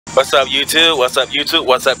What's up, YouTube? What's up, YouTube?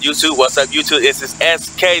 What's up, YouTube? What's up, YouTube? This is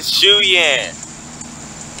SK Shuyan.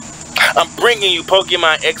 I'm bringing you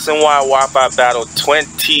Pokemon X and Y Wi-Fi Battle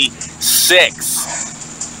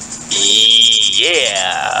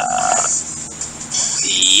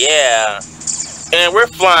 26. Yeah. And we're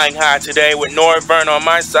flying high today with Norvern on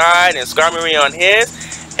my side and Skarmory on his.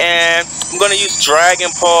 And I'm going to use Dragon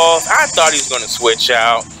Pulse. I thought he was going to switch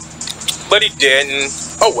out, but he didn't.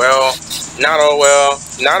 Oh well. Not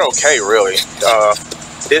okay, really.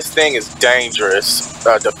 This thing is dangerous.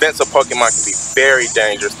 Defensive Pokemon can be very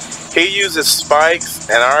dangerous. He uses spikes,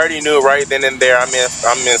 and I already knew right then and there I'm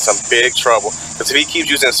in some big trouble. Because if he keeps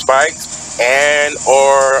using spikes and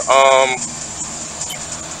or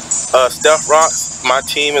Stealth Rocks, my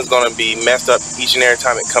team is gonna be messed up each and every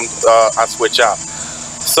time it comes. I switch out.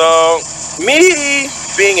 So me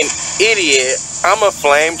being an idiot, I'm a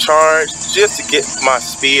Flame Charge just to get my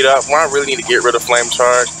speed up. Well, I really need to get rid of Flame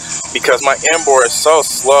Charge because my Emboar is so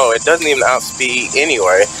slow. It doesn't even outspeed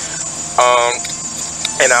anyway.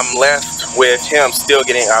 And I'm left with him still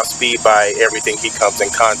getting outspeed by everything he comes in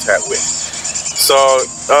contact with. So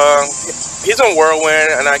he's on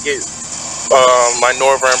Whirlwind, and I get my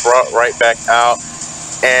Norvern brought right back out.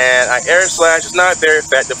 And I Air Slash. It's not very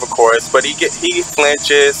effective, of course, but he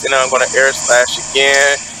flinches, and I'm gonna Air Slash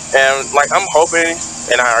again. And like I'm hoping,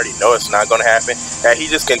 and I already know it's not gonna happen, that he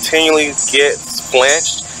just continually gets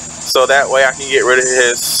flinched, so that way I can get rid of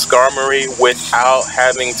his Skarmory without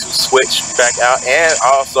having to switch back out, and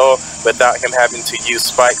also without him having to use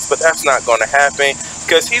spikes. But that's not gonna happen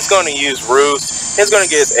because he's gonna use Roost. He's gonna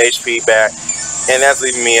get his HP back. And that's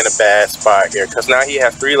leaving me in a bad spot here, because now he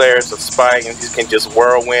has 3 layers of spike, and he can just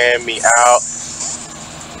whirlwind me out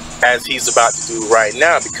as he's about to do right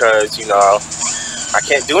now, because, you know, I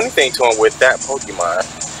can't do anything to him with that Pokemon.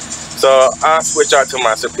 So I switch out to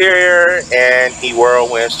my Superior, and he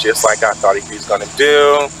whirlwinds just like I thought he was going to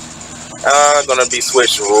do. I'm going to be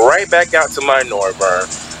switched right back out to my Norvern.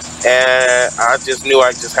 And I just knew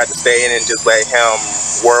I just had to stay in and just let him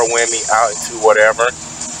whirlwind me out into whatever.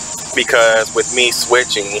 Because with me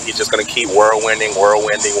switching, he's just going to keep whirlwinding, whirl.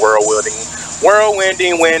 And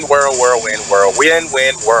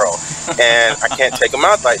I can't take him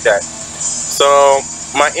out like that. So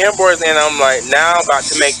my Emboar is in. I'm like, now I'm about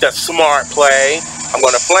to make the smart play. I'm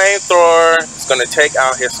going to Flamethrower. It's going to take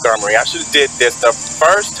out his Skarmory. I should have did this the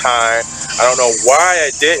first time. I don't know why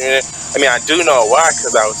I didn't. I mean, I do know why,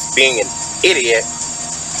 because I was being an idiot.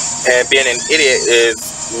 And being an idiot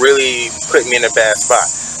is really putting me in a bad spot.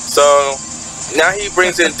 So now he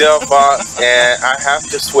brings in Delphox, and I have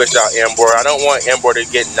to switch out Emboar. I don't want Emboar to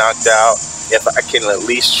get knocked out if I can at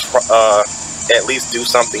least do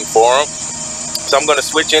something for him. So I'm going to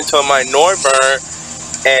switch into my Norvern,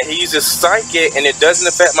 and he uses Psychic, and it doesn't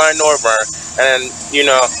affect my Norvern. And you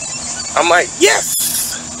know, I'm like, yes,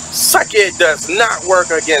 Psychic does not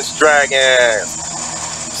work against dragons.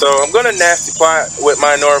 So I'm going to Nasty Plot with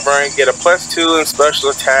my Norvern, get a +2 in special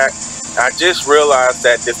attack. I just realized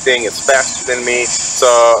that this thing is faster than me,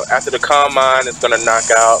 so after the Calm Mind, it's going to knock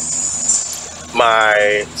out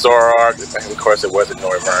my Zoroark. Of course, it wasn't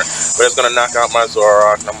Norvern, but it's going to knock out my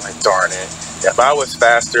Zoroark, and I'm like, darn it. If I was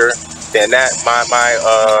faster, then that my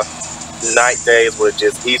Night Days would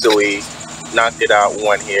just easily knocked it out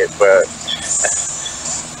one hit, but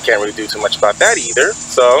can't really do too much about that either.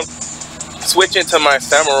 So switch into my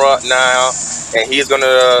Samurott now, and he's going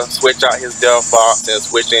to switch out his Delphox and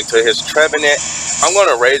switch into his Trevenant. I'm going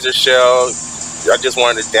to Razor Shell. I just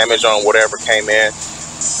wanted the damage on whatever came in.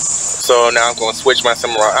 So now I'm going to switch my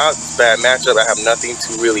Samurott out. It's a bad matchup. I have nothing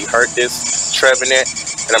to really hurt this Trevenant.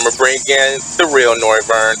 And I'm going to bring in the real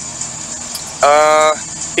Norvern.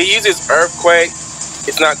 He uses Earthquake.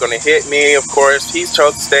 It's not going to hit me, of course. He's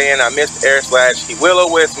chose to stay in. I missed Air Slash. He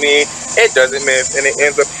Will-O-Wisp me. It doesn't miss, and it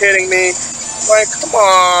ends up hitting me. I'm like, come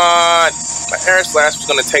on. My Air Slash was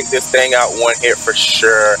going to take this thing out one hit for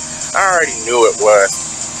sure. I already knew it was.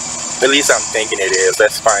 At least I'm thinking it is.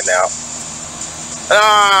 Let's find out.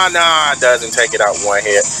 Nah, it doesn't take it out one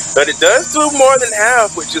hit. But it does do more than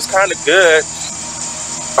half, which is kind of good.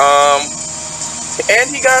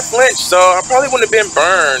 And he got flinched, so I probably wouldn't have been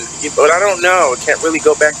burned. But I don't know. I can't really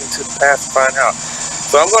go back into the past to find out.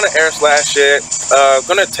 So I'm going to Air Slash it. I'm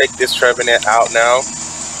going to take this Trevenant out now.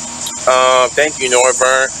 Thank you,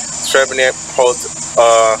 Norvern. Trevenant was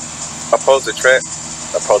a threat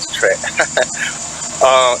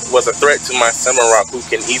to my Samurott, who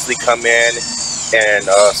can easily come in and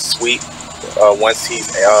sweep once he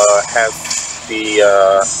has the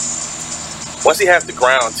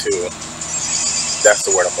ground too. That's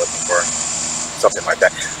the word I'm looking for. Something like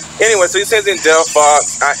that. Anyway, so he sends in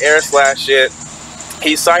Delphox. I Air Slash it.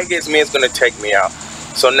 he sight hits me, it's gonna take me out.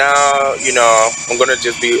 So now, you know, I'm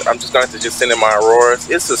just gonna have to just send in my Auroras.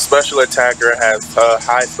 It's a special attacker, has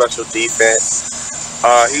high special defense.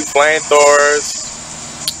 He flamethrowers,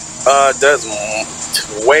 does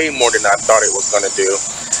way more than I thought it was gonna do.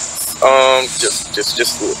 It's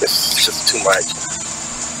just too much.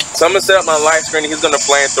 So I'm gonna set up my light screen. He's gonna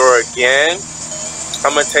flamethrower again.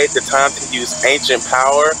 I'm gonna take the time to use Ancient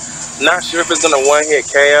Power. Not sure if it's gonna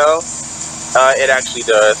one-hit KO. It actually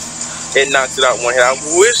does. It knocks it out one hit. I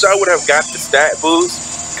wish I would have got the stat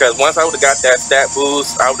boost, because once I would have got that stat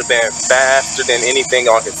boost, I would have been faster than anything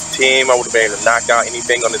on his team. I would have been able to knock out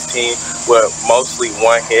anything on his team with mostly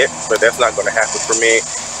one hit, but that's not going to happen for me.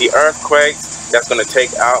 He earthquakes. That's going to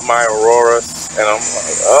take out my Auroras, and I'm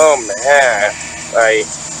like, oh man, like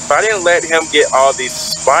if I didn't let him get all these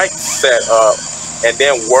spikes set up and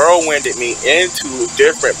then whirlwinded me into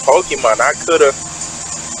different Pokemon, I could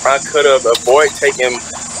have avoided taking,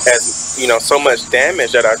 as you know, so much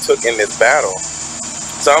damage that I took in this battle.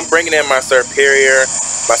 So I'm bringing in my Serperior.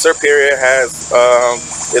 My Serperior has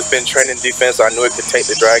it's been training defense. So I knew it could take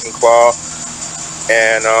the Dragon Claw,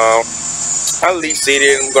 and I Leech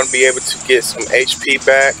Seeded. I'm going to be able to get some HP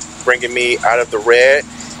back, bringing me out of the red.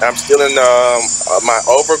 And I'm still in my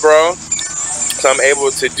Overgrowth, so I'm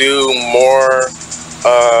able to do more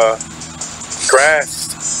grass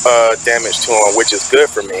damage to him, which is good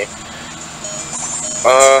for me.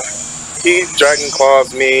 He Dragon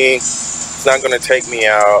Claws me. It's not gonna take me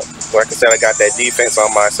out. Like I said, I got that defense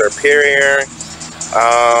on my Serperior.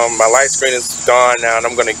 My light screen is gone now, and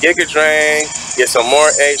I'm gonna Giga Drain, get some more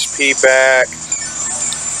HP back,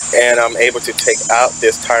 and I'm able to take out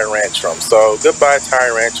this Tyrantrum. So goodbye,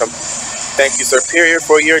 Tyrantrum. Thank you, Serperior,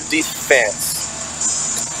 for your defense.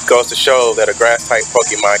 Goes to show that a grass type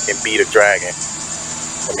Pokemon can beat a dragon.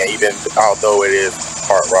 I mean, even although it is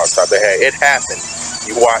hard rock type of head, it happened.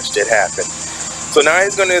 You watched it happen. So now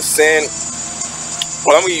he's gonna send.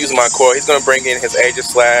 Well, I'm gonna use my core. He's gonna bring in his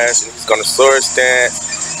Aegislash, and he's gonna Swords Dance.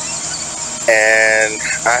 And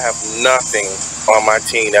I have nothing on my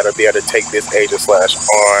team that'll be able to take this Aegislash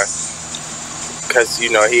on, because you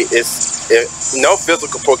know no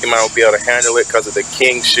physical Pokemon will be able to handle it because of the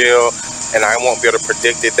King Shield, and I won't be able to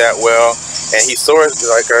predict it that well. And he swords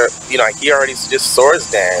he already just Swords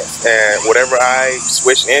Dance, and whatever I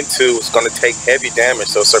switch into is going to take heavy damage.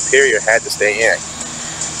 So Serperior had to stay in.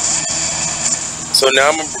 So now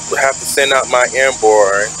I'm gonna have to send out my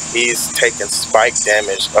Emboar. He's taking spike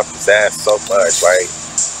damage up his ass so much, like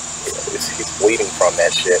he's bleeding from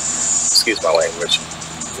that shit. Excuse my language.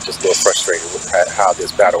 I'm just a little frustrated with how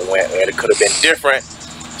this battle went, and it could have been different.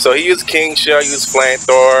 So he used King Shell, used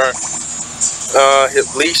Flamethrower.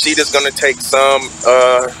 His Leech Seed is going to take some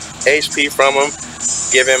HP from him,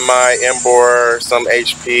 giving my Emboar some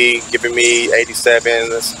HP, giving me 87.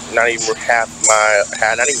 That's not even half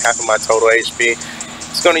of my total HP.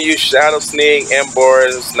 It's going to use Shadow Sneak. Emboar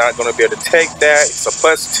is not going to be able to take that. It's a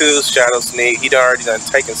 +2 Shadow Sneak. He'd already done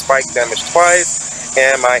taken spike damage twice,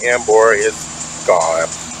 and my Emboar is gone.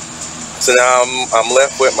 So now I'm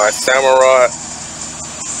left with my Samurott.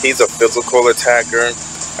 He's a physical attacker.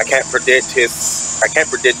 I can't predict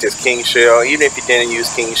his King Shell. Even if he didn't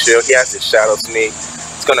use King Shell, he has his Shadow Sneak.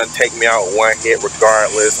 It's gonna take me out one hit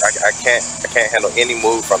regardless. I can't handle any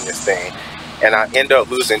move from this thing, and I end up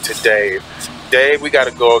losing to Dave. Dave, we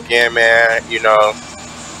gotta go again, man. You know,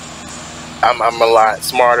 I'm a lot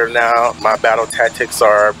smarter now. My battle tactics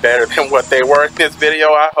are better than what they were in this video,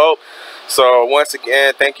 I hope. So once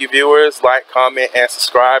again, thank you, viewers. Like, comment, and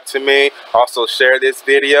subscribe to me. Also share this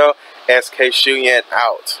video. SK Shuyan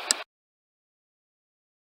out.